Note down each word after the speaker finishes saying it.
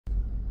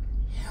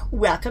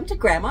Welcome to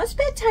Grandma's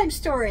Bedtime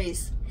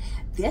Stories.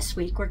 This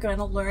week we're going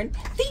to learn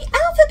the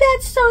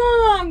alphabet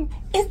song.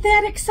 Isn't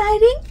that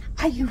exciting?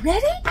 Are you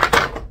ready?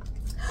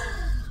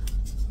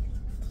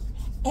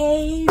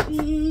 A,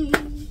 B,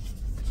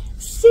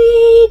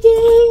 C, D,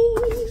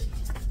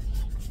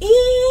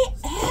 E,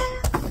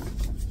 F,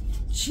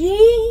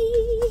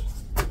 G,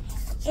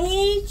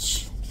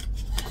 H,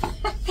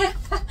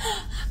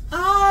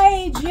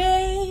 I,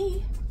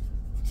 J,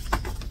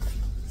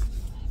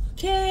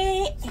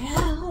 K,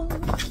 L,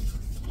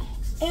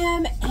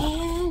 M,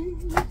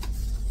 N,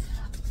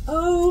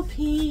 O,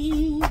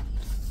 P,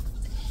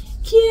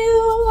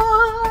 Q,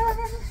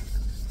 R,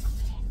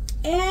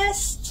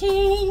 S,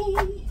 T,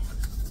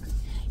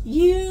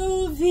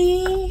 U,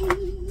 V,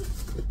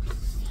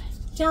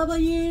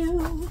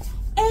 W,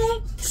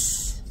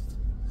 X,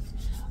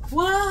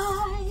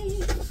 Y,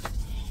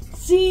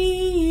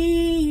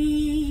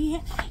 Z.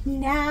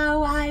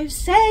 Now I've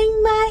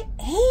sang my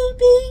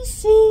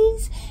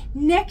ABCs.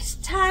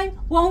 Next time,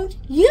 won't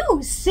you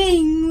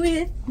sing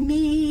with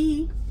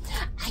me?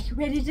 Are you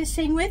ready to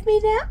sing with me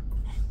now?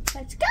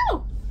 Let's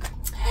go.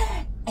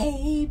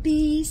 A,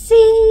 B,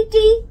 C,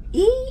 D,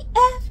 E,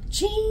 F,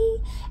 G,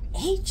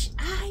 H,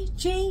 I,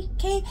 J,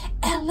 K,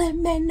 L,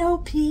 M, N, O,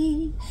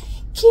 P,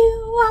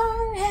 Q,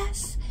 R,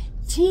 S,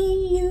 T,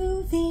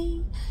 U,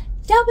 V,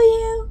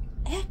 W,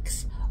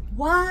 X,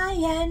 Y,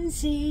 and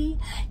Z.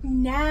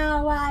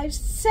 Now I've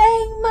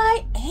sang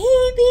my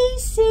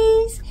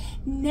ABCs.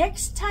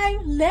 Next time,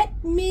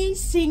 let me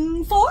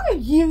sing for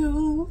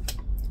you.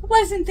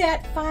 Wasn't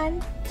that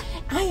fun?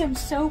 I am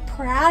so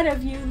proud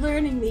of you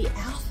learning the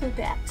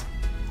alphabet.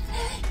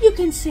 You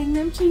can sing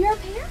them to your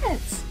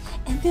parents,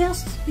 and they'll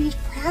be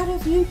proud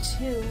of you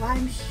too,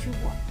 I'm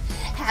sure.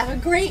 Have a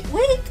great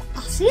week.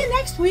 I'll see you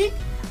next week.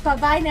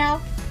 Bye-bye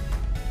now.